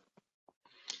president.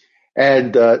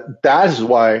 And that is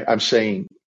why I'm saying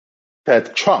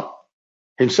that Trump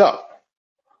himself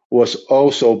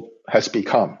has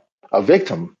become a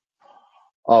victim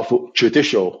of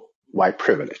judicial white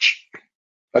privilege.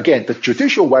 Again, the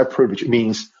judicial white privilege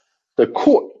means the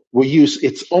court will use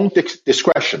its own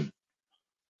discretion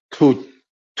to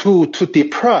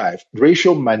deprive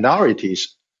racial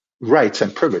minorities' rights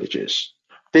and privileges,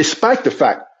 despite the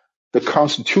fact the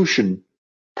Constitution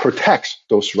protects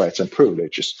those rights and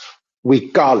privileges,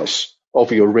 regardless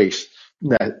of your race,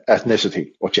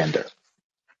 ethnicity, or gender.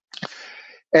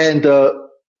 And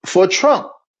for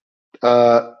Trump,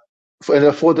 for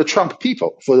the Trump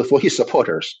people, for his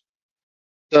supporters,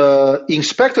 the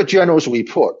Inspector General's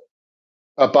report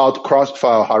about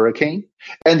Crossfire Hurricane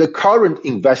and the current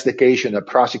investigation and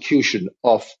prosecution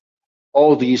of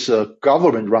all these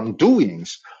government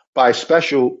wrongdoings by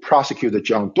Special Prosecutor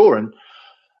John Durham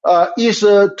is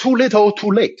too little,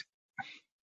 too late.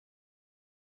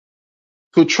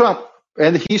 To Trump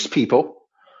and his people,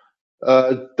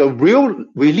 the real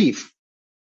relief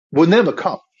will never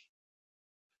come.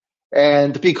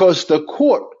 And because the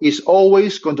court is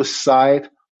always going to side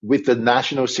with the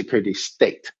national security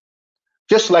state,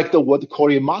 just like what the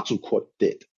Korematsu court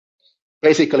did.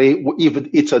 Basically, if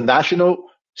it's a national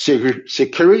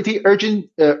security urgency,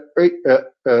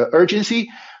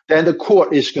 then the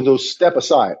court is going to step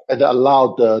aside and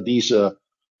allow these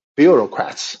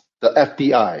bureaucrats, the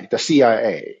FBI, the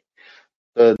CIA,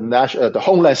 the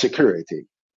Homeland Security,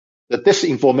 the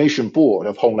Disinformation Board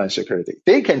of Homeland Security.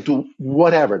 They can do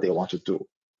whatever they want to do.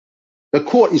 The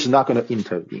court is not going to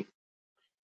intervene.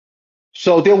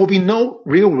 So there will be no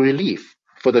real relief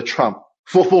for the Trump,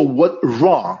 for what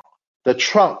wrong the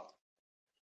Trump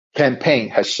campaign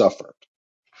has suffered.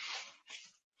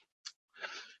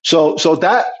 So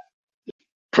that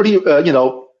pretty,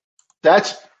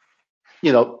 that's,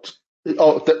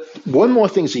 one more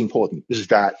thing is important is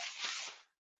that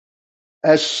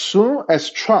as soon as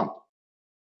Trump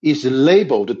is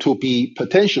labeled to be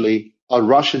potentially a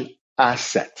Russian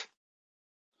asset,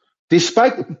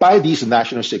 by these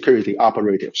national security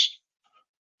operatives,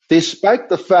 despite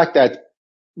the fact that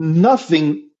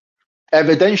nothing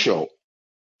evidential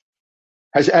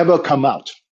has ever come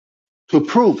out to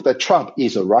prove that Trump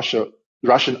is a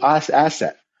Russian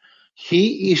asset,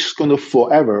 he is going to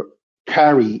forever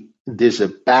carry this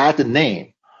bad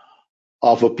name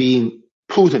of being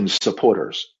Putin's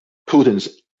supporters, Putin's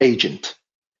agent.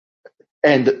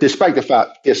 And despite the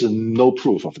fact there's no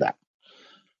proof of that.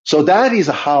 So that is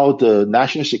how the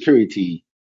national security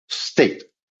state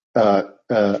uh,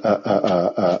 uh,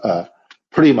 uh, uh,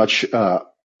 pretty much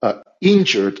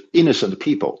injured innocent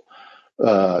people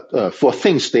for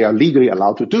things they are legally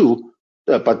allowed to do,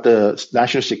 but the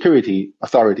national security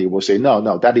authority will say, no,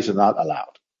 no, that is not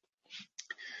allowed.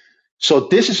 So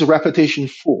this is repetition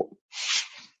 4.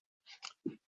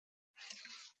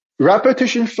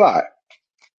 Repetition 5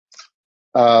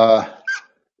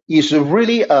 is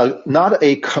really not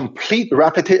a complete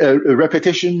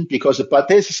repetition but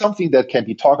there's something that can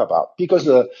be talked about because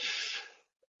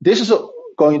this is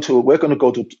we're going to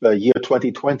go to the year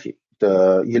 2020,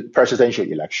 the presidential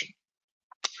election.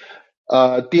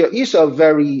 There is a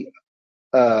very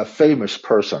famous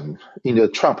person in the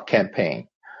Trump campaign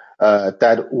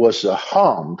that was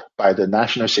harmed by the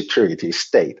national security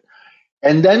state,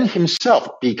 and then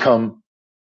himself become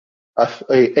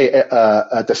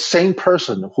the same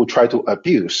person who tried to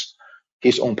abuse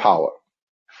his own power.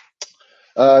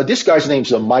 This guy's name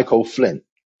is Michael Flynn.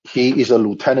 He is a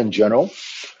lieutenant general.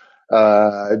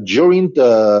 During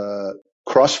the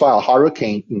Crossfire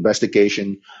Hurricane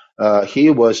investigation, he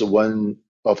was one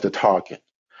of the target.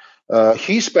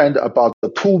 He spent about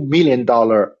 $2 million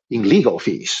in legal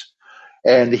fees,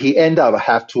 and he ended up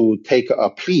have to take a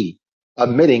plea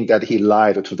admitting that he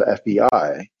lied to the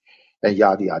FBI and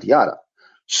yada, yada, yada.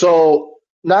 So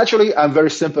naturally, I'm very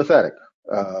sympathetic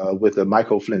with the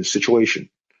Michael Flynn situation.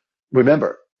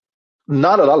 Remember,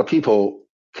 not a lot of people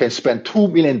can spend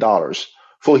 $2 million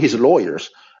for his lawyers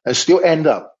and still end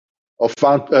up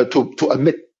found to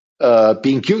admit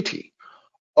being guilty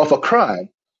of a crime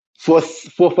for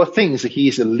things he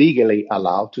is legally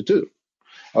allowed to do.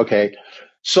 Okay,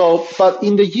 so but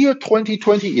in the year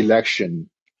 2020 election,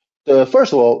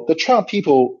 first of all, the Trump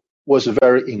people was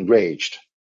very enraged.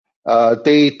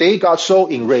 They got so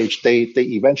enraged they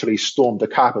eventually stormed the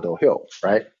Capitol Hill,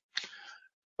 right?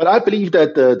 But I believe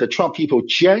that the Trump people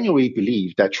genuinely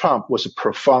believe that Trump was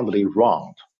profoundly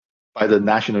wronged by the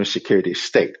national security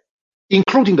state,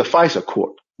 including the FISA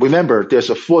court. Remember, there's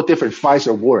 4 different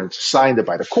FISA warrants signed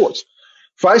by the courts.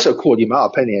 FISA court, in my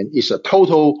opinion, is a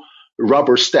total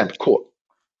rubber stamp court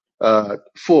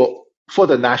for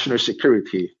the national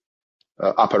security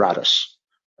apparatus.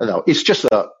 It's just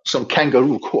some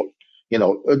kangaroo court.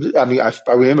 I mean, I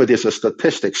remember there's a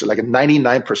statistics like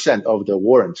 99% of the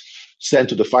warrants sent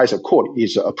to the FISA court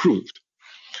is approved.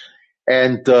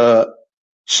 And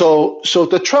so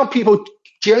the Trump people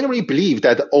genuinely believe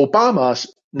that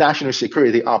Obama's national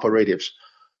security operatives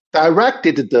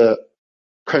directed the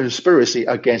conspiracy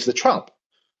against the Trump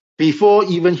before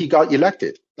even he got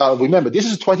elected. Remember, this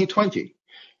is 2020.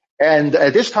 And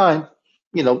at this time,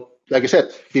 like I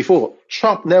said before,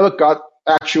 Trump never got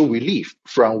actual relief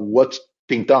from what's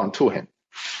being done to him.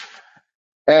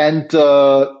 And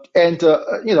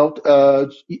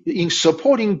in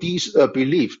supporting these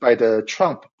beliefs by the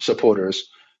Trump supporters,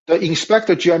 the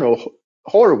Inspector General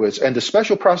Horowitz and the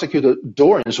Special Prosecutor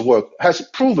Doran's work has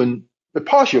proven,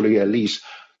 partially at least,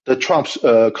 that Trump's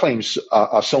claims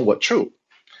are somewhat true.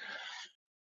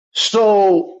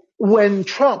 So when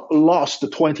Trump lost the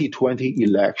 2020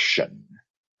 election,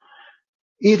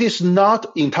 it is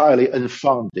not entirely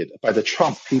unfounded by the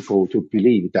Trump people to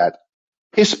believe that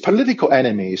his political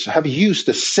enemies have used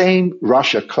the same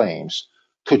Russia claims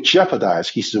to jeopardize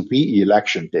his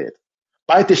re-election bid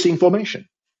by disinformation,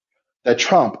 that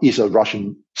Trump is a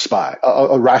Russian spy,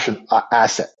 a Russian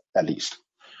asset, at least.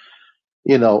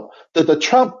 The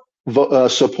Trump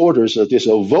supporters of this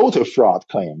voter fraud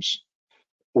claims,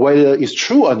 whether it's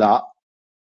true or not,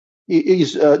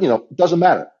 doesn't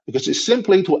matter, because it's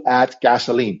simply to add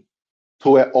gasoline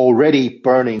to an already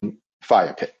burning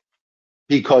fire pit.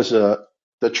 Because the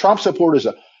Trump supporters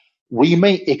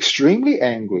remain extremely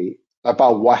angry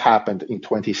about what happened in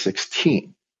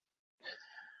 2016.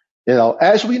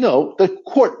 As we know, the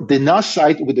court did not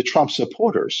side with the Trump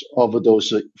supporters over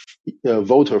those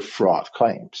voter fraud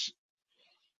claims,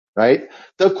 right?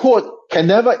 The court can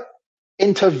never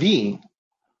intervene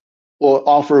or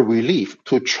offer relief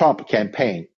to Trump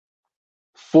campaign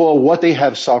for what they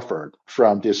have suffered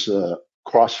from this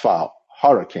Crossfire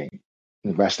Hurricane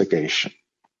investigation,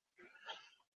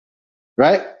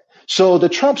 right? So the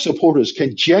Trump supporters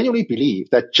can genuinely believe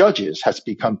that judges has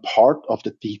become part of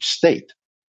the deep state.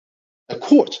 The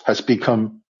court has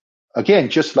become, again,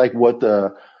 just like what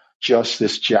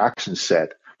Justice Jackson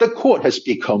said, the court has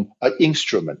become an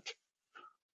instrument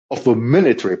of a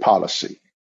military policy.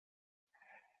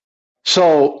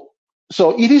 So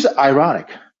it is ironic.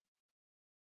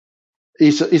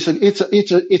 It's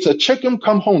a chicken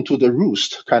come home to the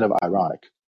roost kind of ironic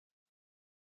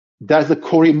that the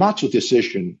Korematsu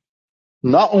decision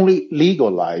not only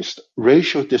legalized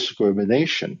racial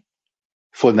discrimination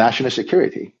for national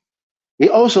security, it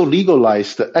also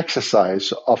legalized the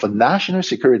exercise of a national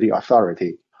security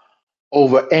authority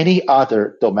over any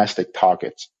other domestic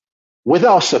targets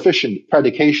without sufficient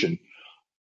predication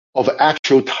of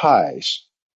actual ties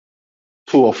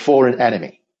to a foreign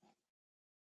enemy.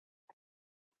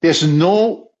 There's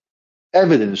no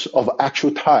evidence of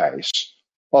actual ties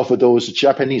of those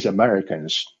Japanese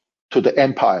Americans to the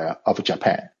Empire of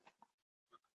Japan.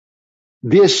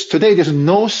 Today, there's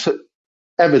no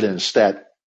evidence that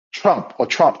Trump or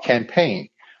Trump campaign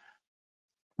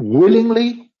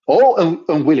willingly or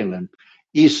unwillingly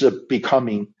is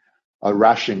becoming a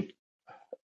Russian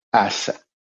asset,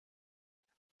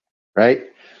 right?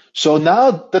 So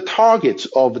now the targets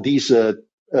of these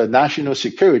national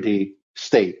security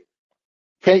state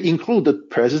can include the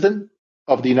President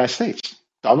of the United States,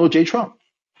 Donald J. Trump,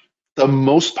 the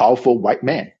most powerful white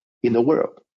man in the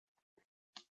world.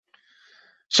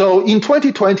 So in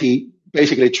 2020,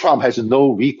 basically Trump has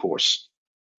no recourse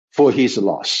for his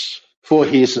loss, for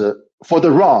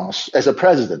the wrongs as a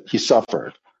president he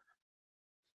suffered,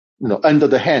 under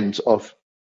the hands of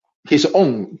his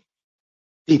own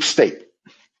deep state.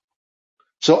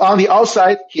 So on the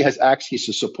outside, he has asked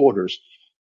his supporters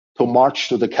to march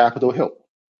to the Capitol Hill.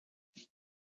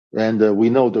 And we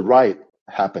know the riot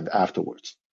happened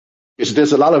afterwards. Because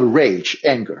there's a lot of rage,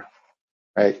 anger,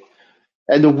 right?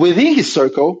 And within his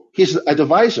circle, his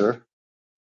advisor,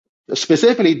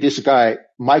 specifically this guy,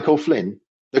 Michael Flynn,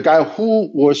 the guy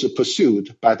who was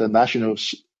pursued by the national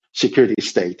security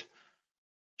state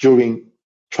during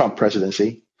Trump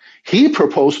presidency, he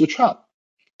proposed to Trump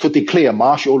to declare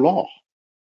martial law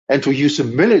and to use the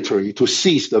military to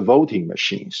seize the voting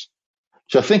machines.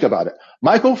 So think about it.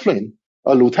 Michael Flynn,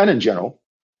 a lieutenant general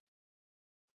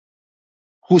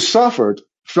who suffered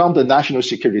from the national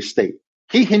security state,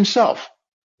 he himself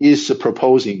is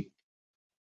proposing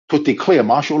to declare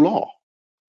martial law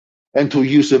and to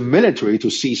use the military to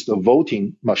seize the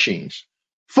voting machines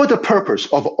for the purpose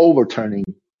of overturning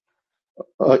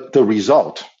the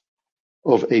result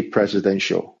of a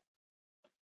presidential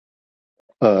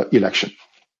election.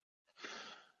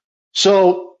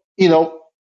 So,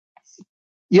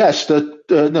 yes,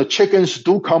 the chickens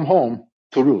do come home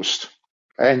to roost.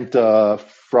 And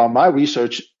from my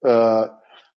research,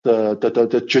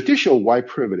 the judicial white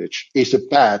privilege is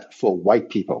bad for white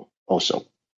people also.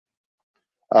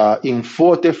 In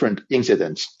 4 different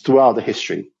incidents throughout the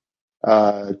history,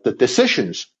 the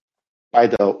decisions by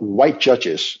the white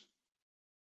judges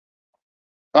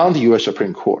on the U.S.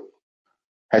 Supreme Court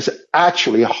has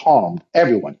actually harmed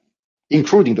everyone,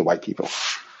 including the white people.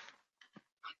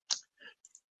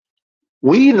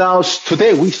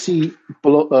 Today we see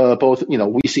both,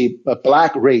 we see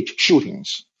black rage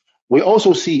shootings. We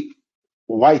also see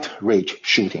white rage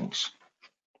shootings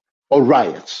or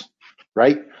riots,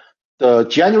 right? The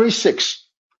January 6th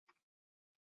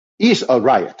is a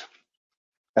riot,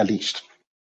 at least.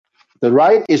 The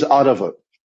riot is out of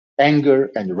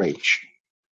anger and rage.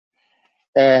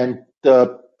 And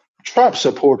the Trump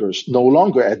supporters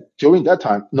during that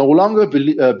time, no longer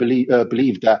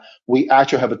believe that we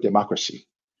actually have a democracy.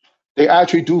 They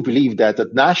actually do believe that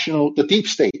the deep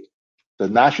state, the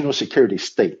national security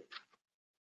state,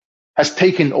 has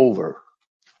taken over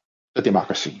the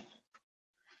democracy.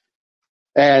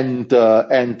 And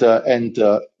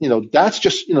that's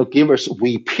just, give us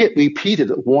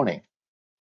repeated warning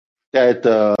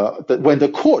that when the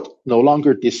court no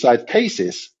longer decide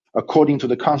cases according to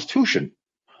the Constitution,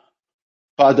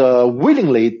 but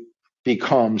willingly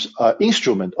becomes an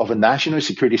instrument of a national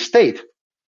security state,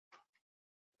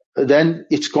 then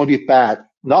it's going to be bad,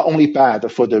 not only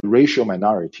bad for the racial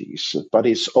minorities, but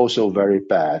it's also very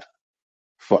bad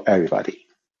for everybody.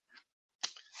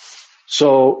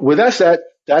 So with that said,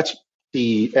 that's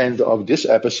the end of this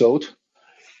episode.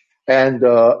 And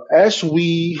as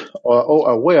we are all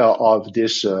aware of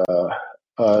this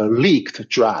leaked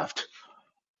draft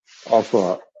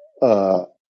of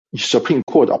Supreme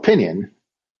Court opinion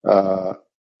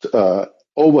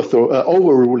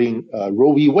overruling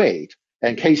Roe v. Wade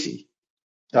and Casey,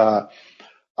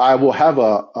 I will have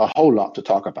a whole lot to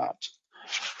talk about.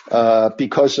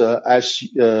 Because if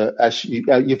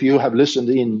you have listened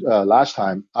in last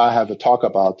time, I have talked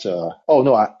about.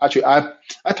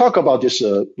 I talk about this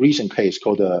recent case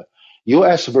called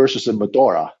U.S. versus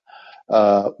Medora,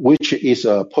 which is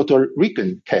a Puerto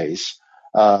Rican case,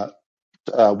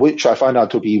 which I find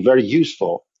out to be very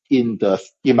useful in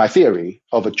my theory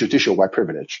of a judicial white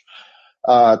privilege.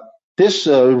 This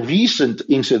recent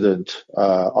incident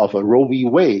of Roe v.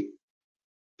 Wade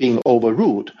being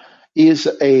overruled is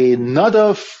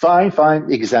another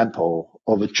fine example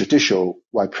of a judicial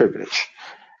white privilege.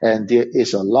 And there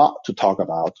is a lot to talk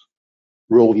about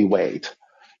Roe v. Wade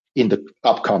in the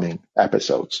upcoming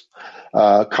episodes.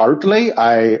 Currently,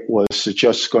 I was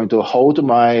just going to hold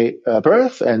my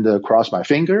breath and cross my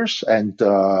fingers and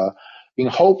in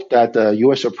hope that the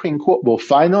U.S. Supreme Court will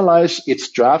finalize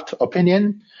its draft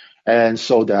opinion, and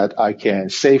so that I can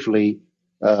safely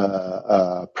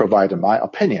provide my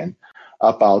opinion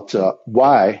about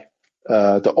why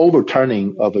the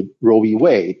overturning of Roe v.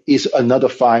 Wade is another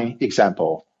fine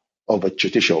example of a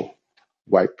judicial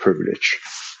white privilege.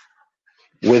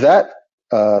 With that,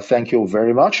 thank you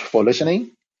very much for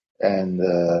listening, and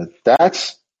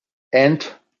that's end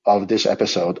of this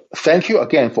episode. Thank you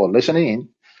again for listening in,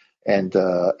 and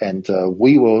I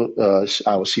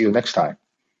will see you next time.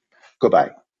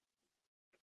 Goodbye.